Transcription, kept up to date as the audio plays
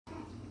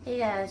Hey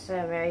guys, so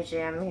Mary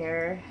Jam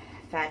here.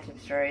 Fat Tip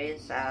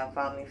Stories.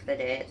 Follow me for the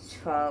day. It's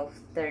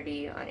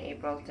 12:30 on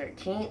April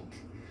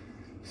 13th.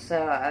 So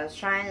I was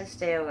trying to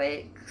stay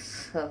awake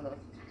so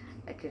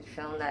I could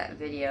film that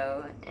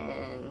video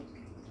and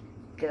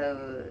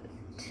go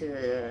to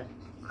the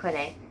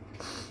clinic.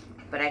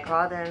 But I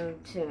called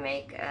them to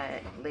make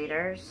it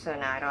later, so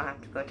now I don't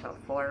have to go till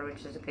 4,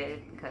 which is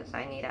good because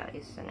I need at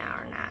least an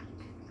hour nap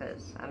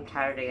because I'm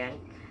tired again.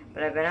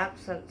 But I've been up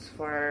since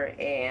 4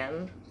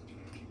 a.m.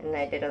 and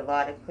I did a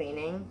lot of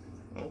cleaning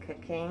and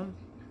cooking.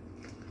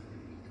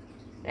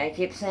 And I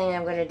keep saying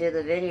I'm going to do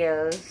the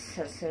videos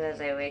as soon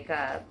as I wake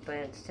up, but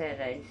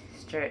instead I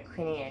start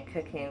cleaning and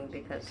cooking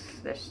because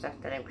there's stuff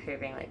that I'm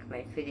craving, like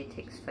my Foodie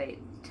Takes Flight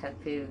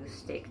tofu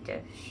steak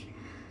dish.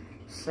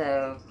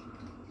 So,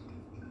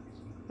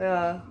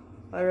 yeah,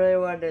 I really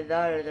wanted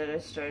that, and then I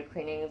started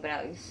cleaning, but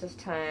at least this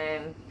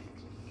time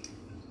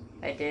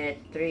I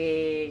did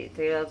three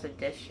loads of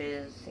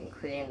dishes,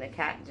 including the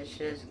cat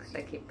dishes, because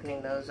I keep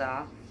putting those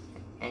off,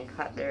 and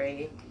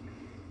cutlery.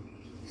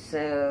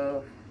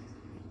 So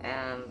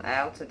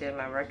I also did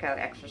my workout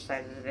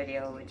exercises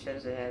video, which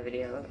is in a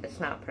video. It's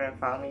not for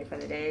follow me for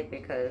the day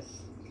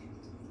because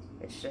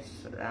it's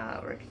just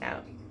working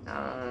out.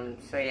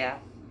 So yeah,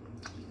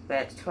 but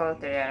it's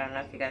 12:30. I don't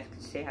know if you guys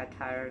can see how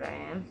tired I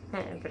am,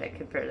 but I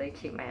could barely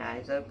keep my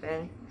eyes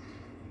open.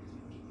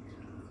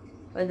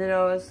 And then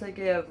I was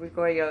thinking of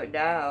going out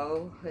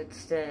now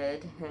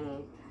instead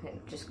and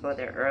just go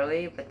there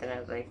early, but then I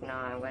was like, no,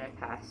 I'm gonna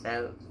pass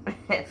out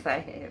if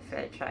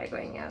I try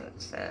going out.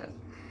 So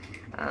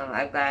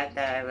I'm glad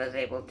that I was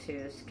able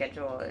to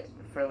schedule it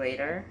for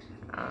later,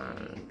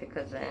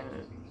 because then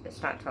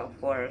it's not till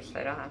 4, so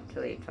I don't have to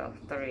leave till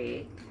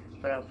 3.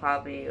 But I'll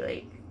probably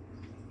like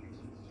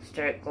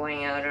start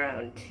going out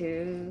around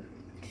 2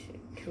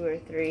 or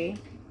 3,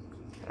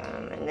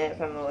 and then if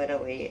I'm a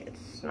little late,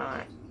 it's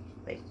not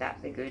like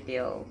that big of a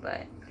deal,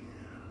 but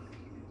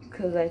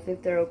because I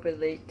think they're open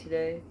late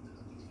today.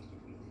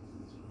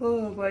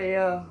 Oh, but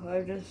yeah,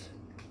 I'm just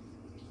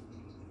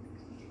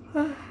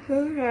so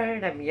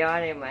tired. I'm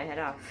yawning my head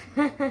off.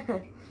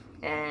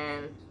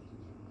 And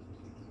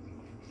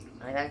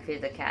I gotta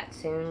feed the cat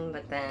soon,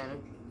 but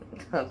then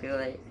they'll be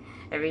like,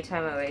 every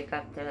time I wake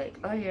up, they're like,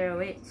 oh, you're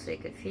awake, so you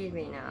could feed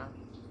me now.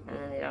 And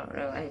then they don't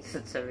realize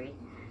it's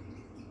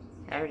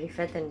I already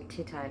fed them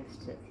 2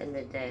 times in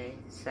the day,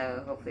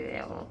 so hopefully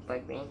they won't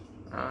bug me.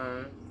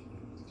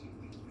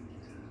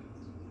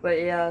 But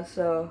yeah,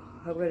 so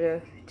I'm gonna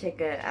take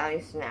at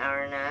least an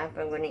hour nap.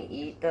 I'm gonna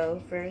eat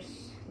though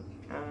first,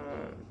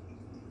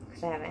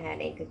 because I haven't had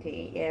anything to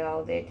eat yet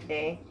all day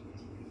today.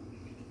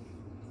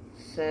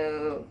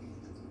 So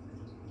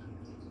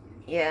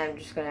yeah, I'm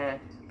just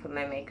gonna put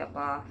my makeup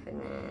off and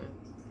then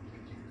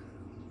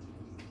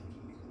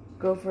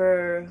go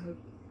for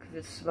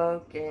the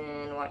smoke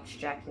and watch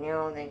Jack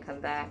Neal, then come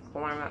back,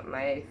 warm up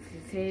my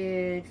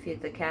food,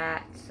 feed the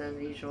cats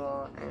as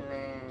usual, and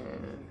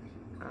then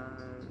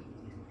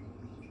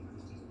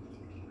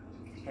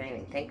I can't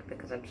even think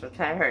because I'm so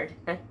tired.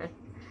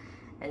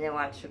 And then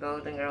watch the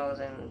Golden Girls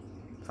and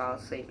fall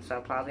asleep, so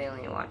I'll probably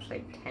only watch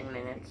like 10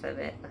 minutes of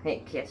it,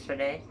 like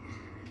yesterday.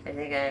 I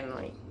think I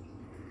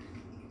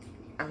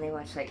only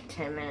watched like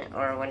 10 minutes,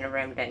 or whenever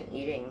I'm done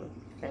eating,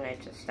 then I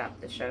just stop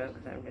the show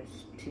because I'm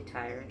just too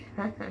tired.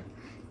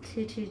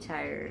 too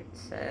tired,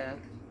 so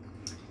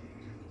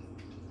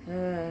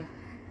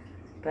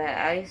but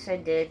at least I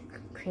did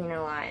clean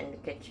a lot in the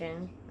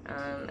kitchen,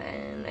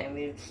 and I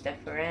moved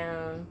stuff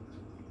around,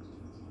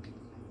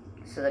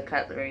 so the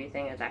cutlery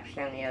thing is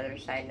actually on the other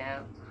side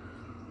now,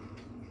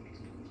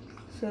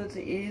 so it's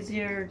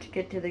easier to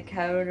get to the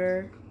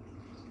counter.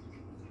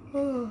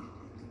 Oh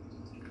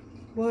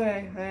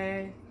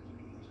boy,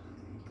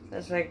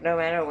 it's like no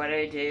matter what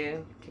I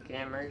do, take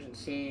an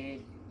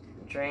emergency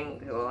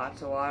drink,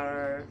 lots of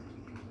water.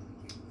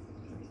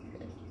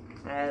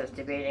 I was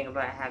debating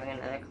about having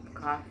another cup of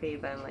coffee,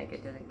 but I'm like,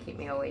 it doesn't keep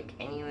me awake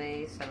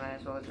anyway, so I might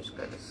as well just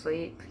go to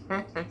sleep.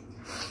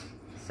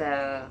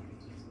 So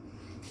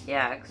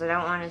yeah, because I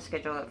don't want to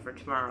schedule it for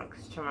tomorrow,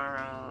 because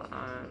tomorrow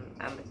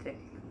I'm with the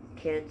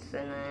kids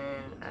and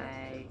then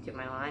I do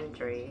my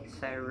laundry,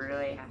 so I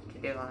really have to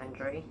do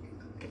laundry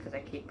because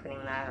I keep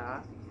putting that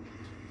off.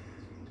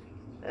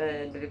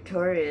 And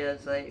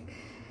Victoria's like,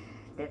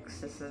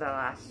 this is the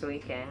last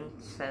weekend,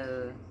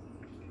 so,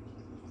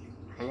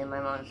 and then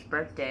my mom's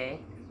birthday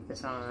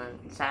is on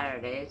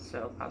Saturday, so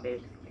I'll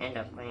probably end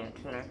up going out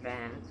to North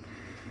Van,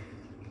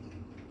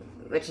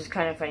 which is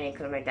kind of funny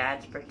because my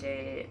dad's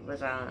birthday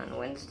was on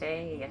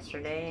Wednesday,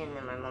 yesterday, and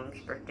then my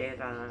mom's birthday is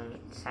on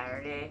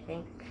Saturday, I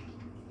think.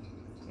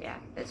 Yeah,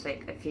 it's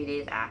like a few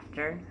days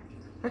after.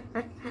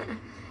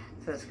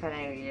 So it's kind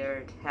of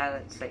weird how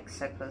it's like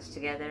so close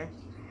together.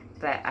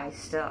 But I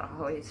still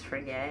always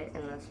forget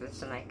unless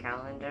it's in my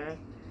calendar.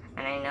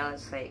 And I know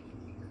it's like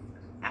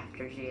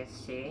after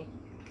GST,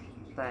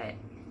 but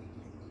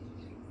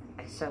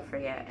I still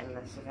forget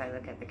unless if I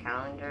look at the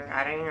calendar.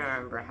 I don't even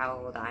remember how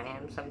old I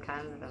am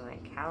sometimes. I'm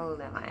like, how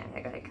old am I?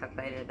 I gotta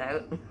calculate it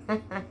out.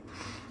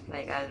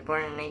 Like, I was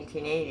born in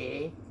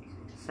 1980,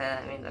 so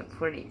that means I'm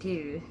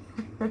 42.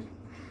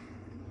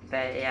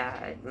 But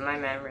yeah, my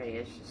memory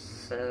is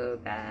just so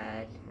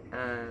bad.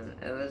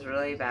 It was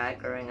really bad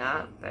growing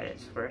up, but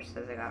it's worse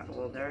as I got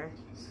older,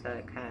 so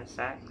it kind of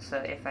sucks. So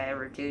if I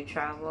ever do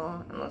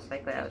travel, most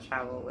likely I'll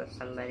travel with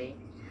somebody.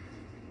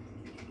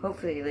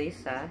 Hopefully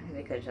Lisa,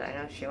 because I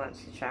know she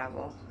wants to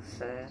travel,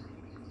 so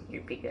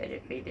it'd be good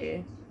if we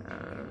do.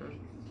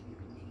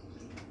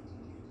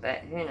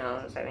 But who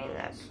knows, I mean,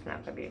 that's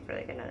not going to be for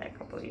like another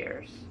couple of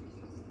years.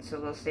 So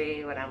we'll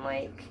see what I'm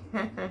like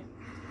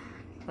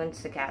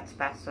once the cats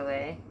pass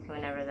away,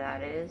 whenever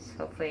that is.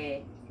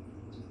 Hopefully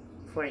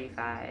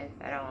 45.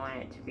 I don't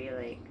want it to be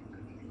like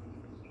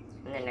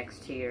in the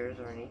next 2 years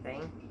or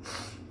anything.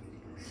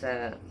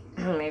 So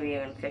maybe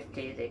even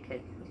 50, they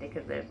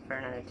could live for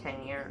another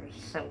 10 years.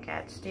 Some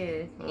cats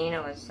do.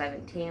 Nina was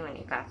 17 when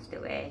he passed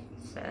away,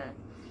 so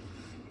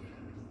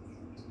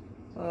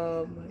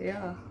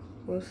yeah,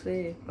 we'll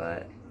see,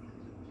 but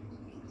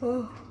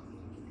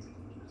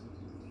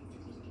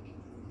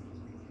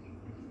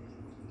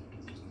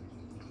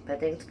but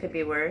things could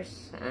be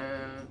worse.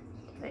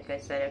 Like I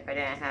said, if I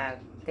didn't have,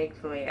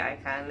 thankfully I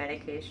found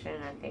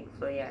medication, and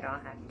thankfully I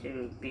don't have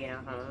to be in a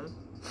home.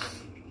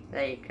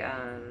 Like,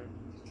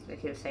 I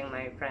keep saying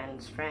my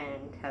friend's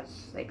friend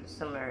has like a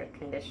similar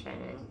condition,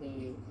 and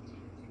he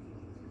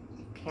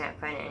can't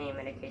find any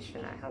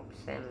medication that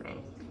helps him,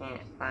 and he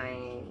can't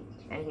find,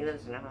 and he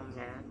lives in a home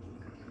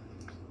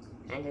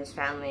now, and his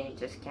family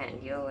just can't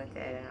deal with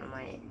it, and I'm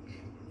like,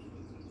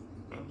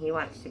 and he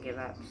wants to give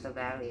up so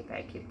badly, but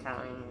I keep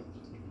telling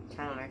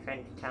my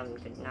friend to tell him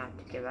not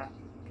to give up,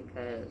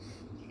 because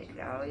it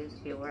could always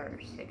be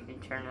worse. It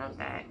could turn out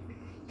that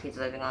he's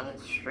living on the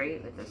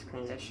street with this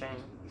condition,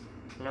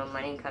 no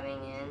money coming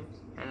in.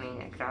 I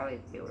mean, it could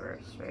always be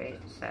worse, right?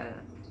 So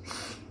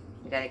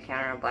we gotta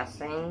count our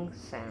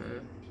blessings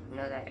and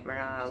know that we're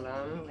not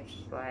alone, which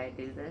is why I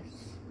do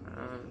this.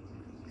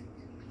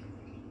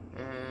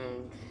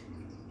 And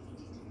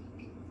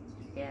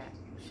yeah,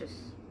 it's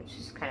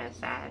just kind of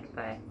sad,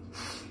 but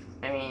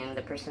I mean,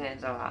 the person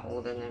is a lot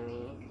older than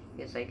me.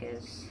 He's like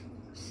his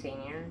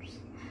seniors,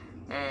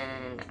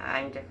 and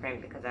I'm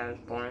different because I was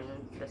born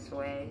this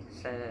way.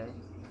 So,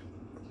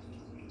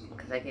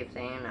 because I keep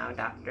saying now,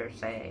 doctors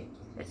say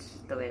it's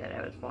the way that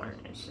I was born.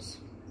 It's just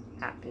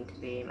happened to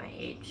be my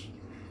age.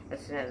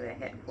 As soon as I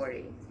hit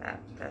 40,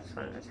 that's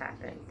when this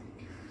happened.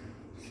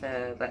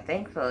 So, but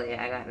thankfully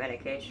I got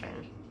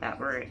medication that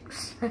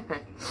works.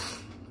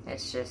 It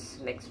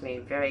just makes me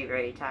very,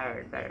 very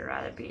tired, but I'd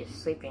rather be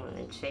sleeping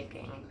than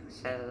shaking.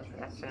 So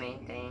that's the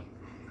main thing.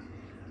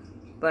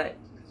 But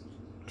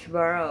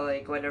tomorrow,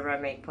 like, whenever I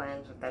make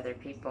plans with other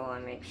people, I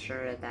make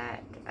sure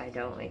that I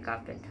don't wake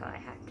up until I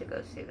have to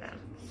go see them.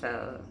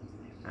 So,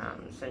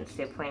 since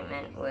the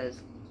appointment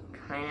was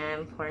kind of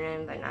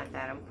important, but not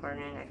that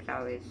important, I could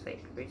always,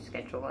 like,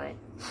 reschedule it.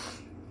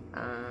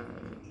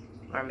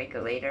 Or make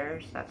it later,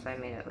 so that's why I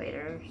made it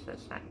later, so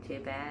it's not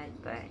too bad,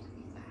 but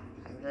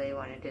I really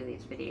want to do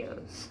these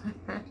videos.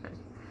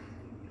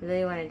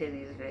 Really want to do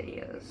these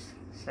videos.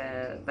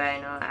 So, but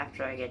I know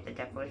after I get the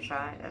depot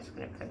shot, that's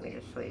going to put me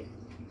to sleep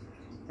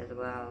as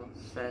well.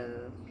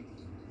 So,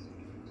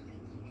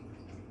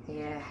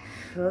 yeah,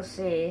 we'll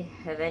see.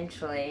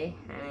 Eventually,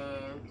 I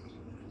mean,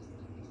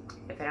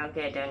 if I don't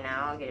get it done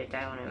now, I'll get it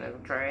done when I'm in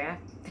Victoria.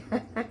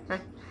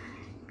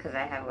 Because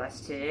I have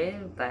less to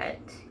do, but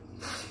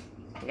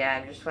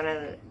yeah, I'm just one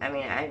of the, I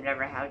mean, I've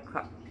never had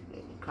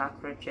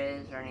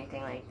cockroaches or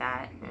anything like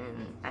that,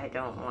 and I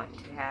don't want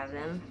to have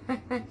them.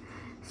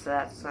 So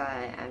that's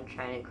why I'm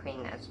trying to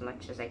clean as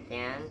much as I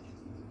can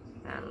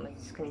with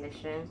this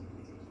condition.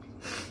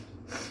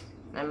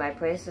 And my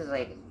place is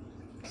like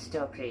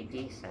still pretty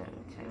decent.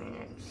 I mean,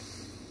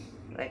 it's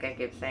like I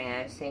keep saying,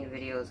 I've seen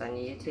videos on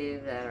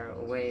YouTube that are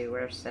way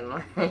worse than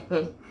mine.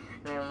 And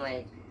I'm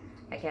like,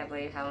 I can't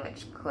believe how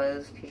much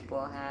clothes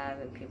people have,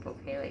 and people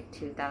pay like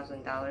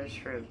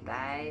 $2,000 for a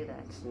bag.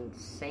 That's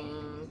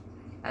insane.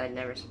 I would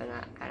never spend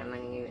that kind of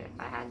money even if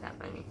I had that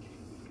money.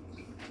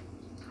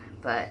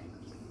 But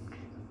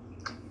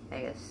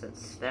I guess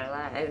it's their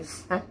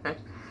lives.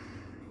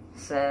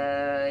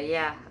 So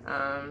yeah,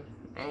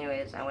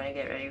 anyways, I want to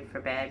get ready for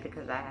bed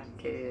because I have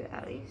to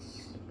at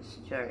least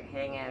start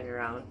hitting it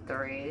around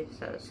 3,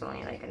 so it's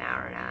only like an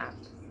hour and a half.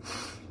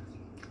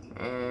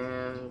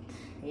 And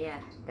yeah,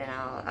 then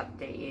I'll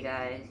update you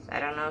guys. I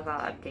don't know if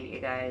I'll update you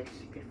guys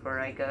before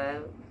I go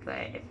out,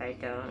 but if I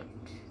don't,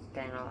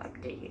 then I'll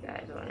update you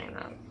guys when I'm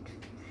out.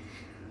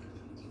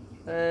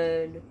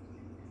 And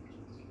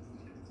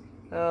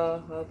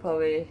I'll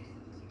probably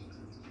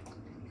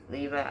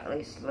leave at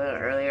least a little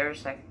earlier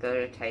so I could go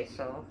to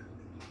Tysol.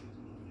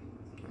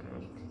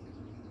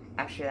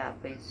 Actually, that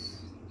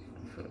place,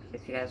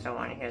 if you guys don't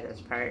want to hear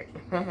this part,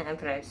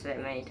 but I've said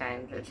it many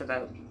times, it's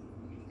about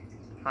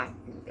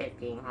it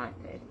being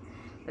haunted.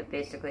 But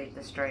basically,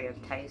 the story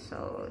of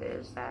Tysol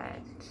is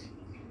that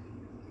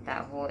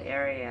that whole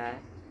area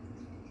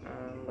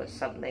was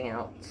something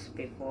else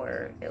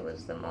before it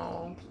was the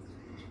mall.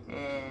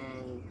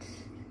 And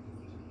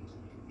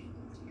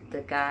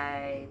the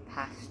guy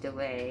passed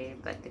away,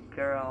 but the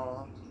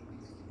girl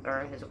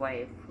or his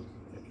wife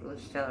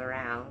was still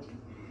around,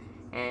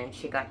 and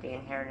she got the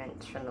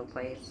inheritance from the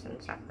place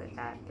and stuff like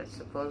that. But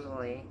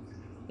supposedly,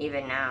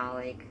 even now,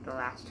 like the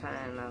last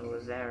time I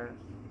was there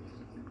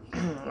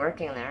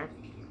working there,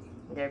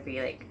 there'd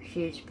be like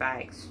huge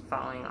bags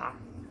falling off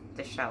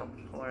the shelf,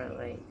 or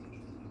like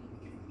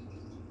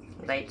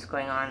lights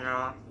going on and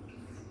off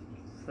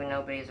when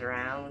nobody's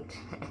around.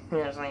 And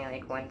there's only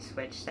like one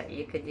switch that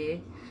you could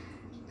do.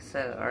 So,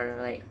 or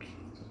like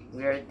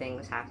weird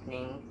things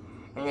happening.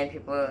 And then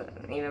people,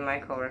 even my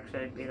coworkers,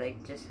 would be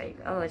like, just like,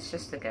 oh, it's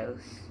just a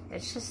ghost.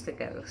 It's just a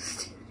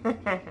ghost.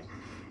 I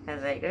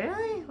was like,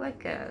 really? What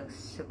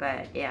ghost?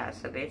 But yeah,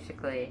 so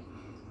basically,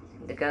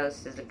 the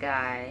ghost is a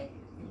guy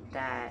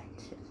that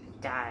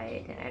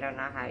died, and I don't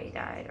know how he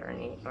died,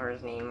 or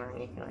his name, or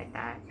anything like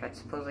that, but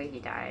supposedly he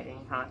died, and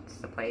he haunts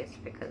the place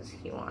because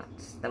he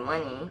wants the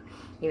money.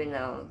 Even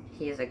though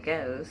he's a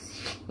ghost,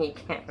 he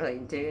can't really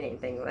do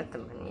anything with the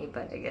money,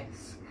 but I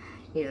guess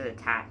he's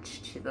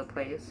attached to the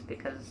place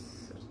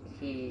because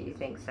he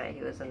thinks that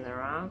he was in the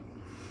wrong,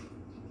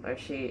 or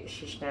she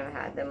should have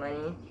had the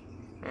money.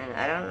 And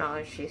I don't know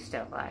if she's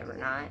still alive or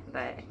not,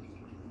 but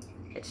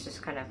it's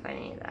just kind of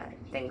funny that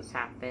things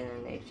happen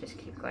and they just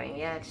keep going,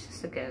 yeah, it's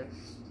just a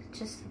ghost.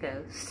 Just a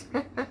ghost.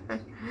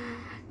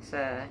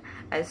 So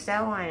I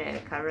still wanted to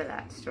cover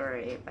that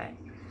story, but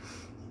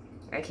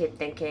I keep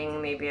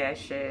thinking maybe I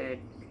should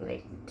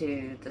like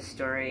do the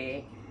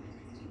story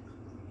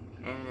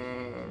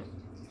and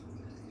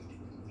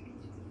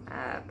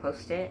then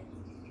post it.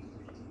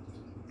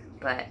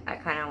 But I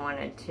kind of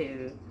wanted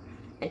to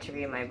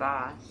interview my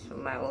boss,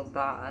 my old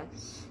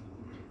boss,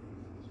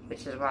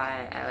 which is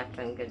why I left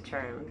on good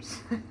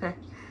terms.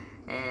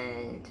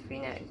 And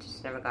we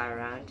just never got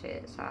around to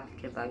it, so I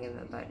have to bug him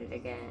about it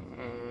again.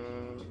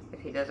 And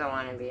if he doesn't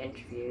want to be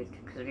interviewed,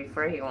 because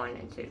before he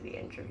wanted to be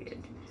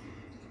interviewed,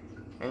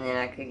 and then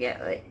I could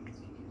get like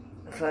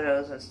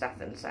photos and stuff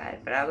inside.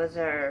 But I was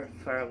there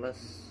for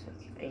almost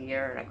a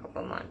year and a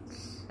couple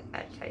months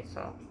at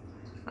Chisel.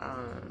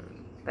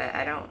 But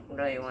I don't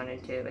really want to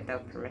do it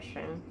without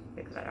permission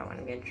because I don't want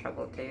to get in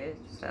trouble too.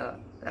 So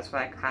that's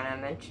why I kind of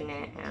mention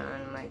it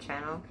on my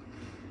channel.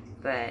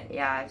 But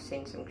yeah, I've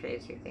seen some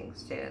crazy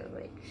things too,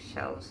 like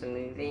shelves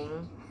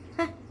moving.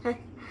 And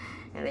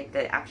like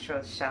the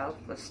actual shelf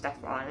with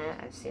stuff on it,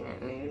 I've seen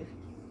it move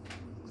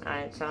on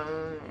its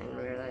own. And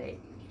we're like,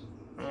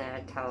 and then I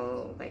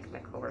tell like my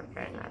coworker,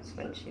 and that's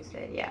when she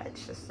said, yeah,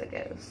 it's just a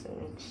ghost.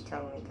 And she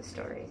told me the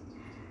story.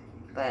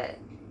 But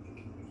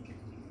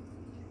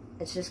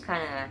it's just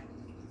kind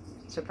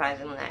of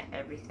surprising that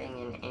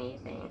everything and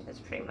anything is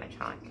pretty much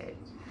haunted.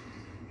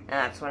 And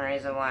that's one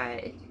reason why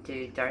I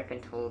do Dark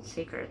and Told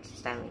Secrets at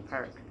Stanley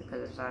Park, because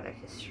there's a lot of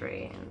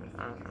history and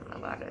a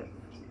lot of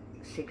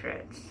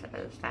secrets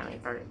of Stanley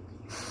Park,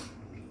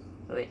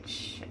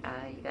 which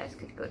you guys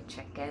could go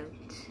check out.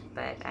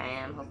 But I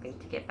am hoping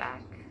to get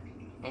back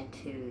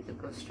into the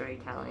ghost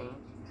storytelling.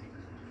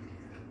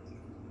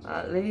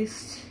 At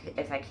least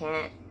if I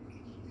can't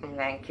in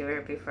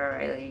Vancouver before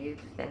I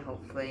leave, then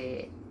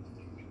hopefully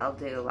I'll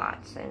do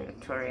lots in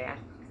Victoria.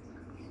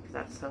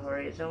 That's the whole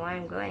reason why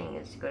I'm going,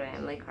 is to go to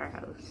Emily Carr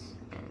House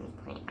and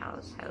Point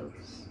Al's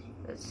house.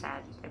 It's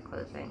sad they're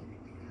closing.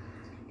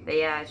 But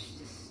yeah,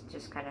 it's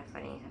just kind of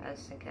funny. I was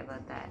thinking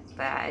about that.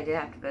 But I did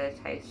have to go to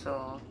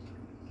Chisel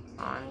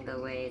on the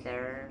way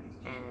there,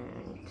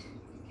 and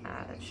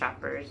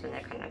Shoppers, and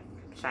they're kind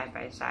of side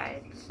by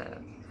side. So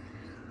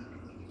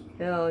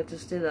yeah, I'll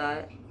just do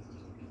that.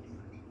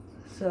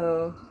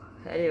 So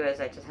anyways,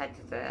 I just had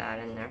to throw that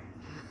in there.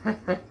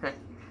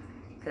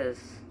 Because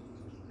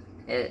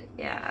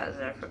yeah, I was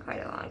there for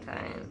quite a long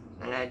time,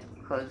 and I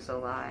closed a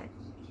lot,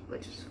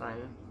 which was fun,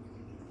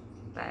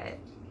 but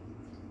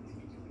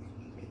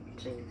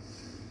just,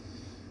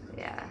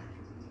 yeah,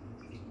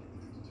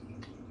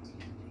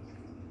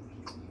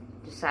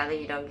 just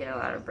sadly you don't get a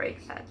lot of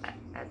breaks at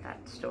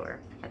that store,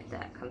 at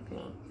that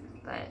company,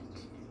 but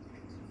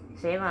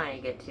save on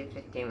you get 2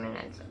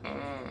 15-minute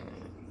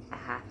and a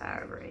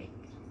half-hour break,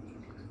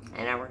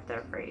 and I worked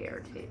there for a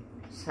year or two,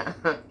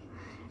 so.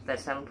 But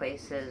some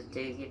places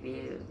do give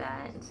you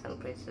that, and some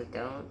places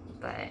don't.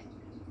 But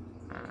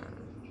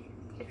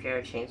if you're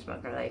a chain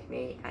smoker like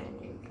me, you kind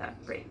of need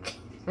that break.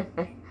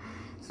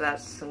 So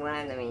that's one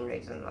of the main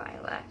reasons why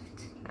I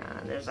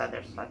left. There's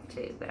other stuff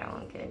too, but I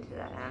won't get into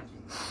that now.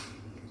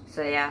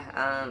 So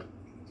yeah,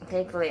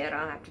 thankfully I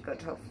don't have to go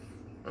till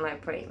my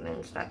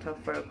appointment's not till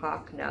 4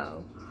 o'clock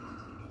now.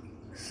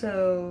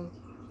 So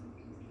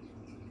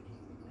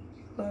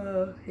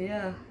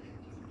yeah.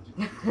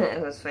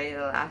 It was funny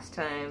the last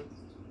time.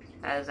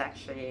 I was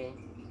actually,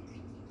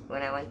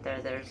 when I went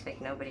there, there was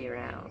like nobody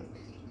around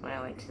when I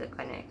went to the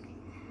clinic.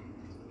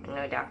 And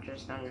no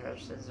doctors, no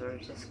nurses, were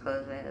just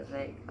closing. I was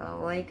like,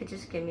 oh, well, you could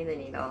just give me the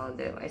needle, I'll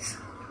do it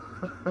myself.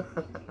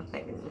 I'm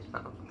like,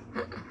 no,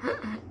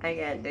 I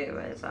can't do it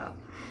myself.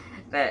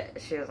 But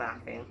she was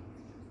laughing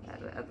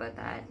about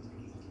that.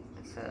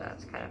 So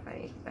that's kind of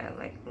funny. But I'm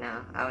like,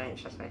 no, I wouldn't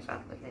trust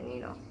myself with a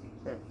needle.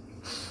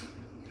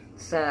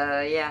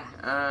 So yeah,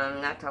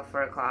 not till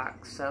 4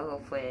 o'clock, so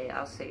hopefully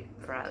I'll sleep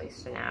for at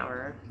least an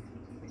hour.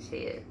 Let's see,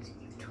 it's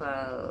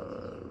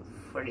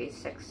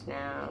 12:46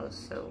 now,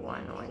 so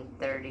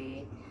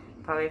 1:30.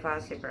 Probably fall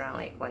asleep around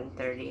like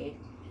 1:30,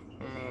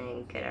 and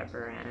then get up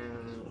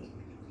around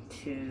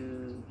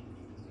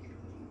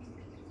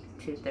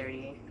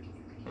 2:30,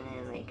 and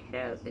then like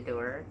head out the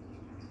door.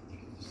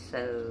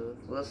 So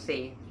we'll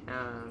see.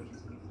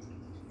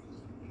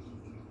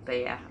 But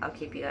yeah, I'll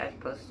keep you guys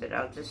posted.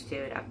 I'll just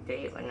do an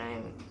update when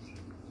I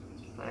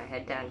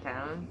head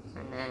downtown,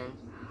 and then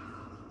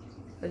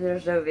if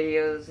there's no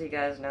videos, you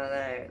guys know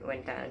that I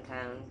went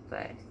downtown.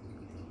 But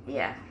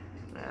yeah,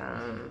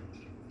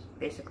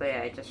 basically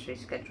I just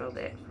rescheduled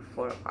it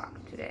for 4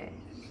 o'clock today,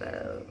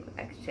 so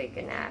I could take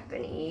a nap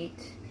and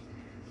eat.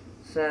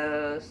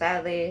 So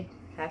sadly,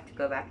 I have to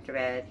go back to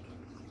bed,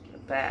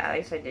 but at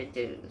least I did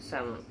do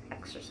some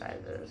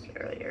exercises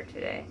earlier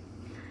today.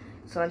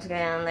 So once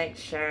again, like,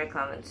 share,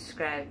 comment,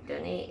 subscribe,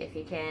 donate if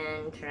you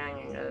can, turn on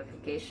your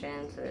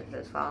notifications, and it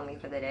says follow me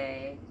for the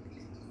day,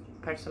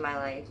 parts of my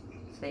life,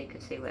 so you can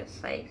see what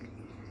it's like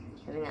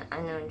having an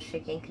unknown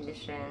shaking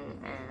condition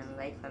and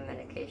life on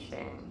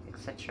medication,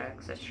 etc.,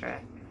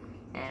 etc.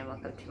 And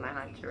welcome to my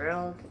haunted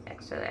world.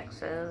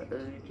 XOXO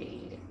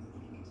OG.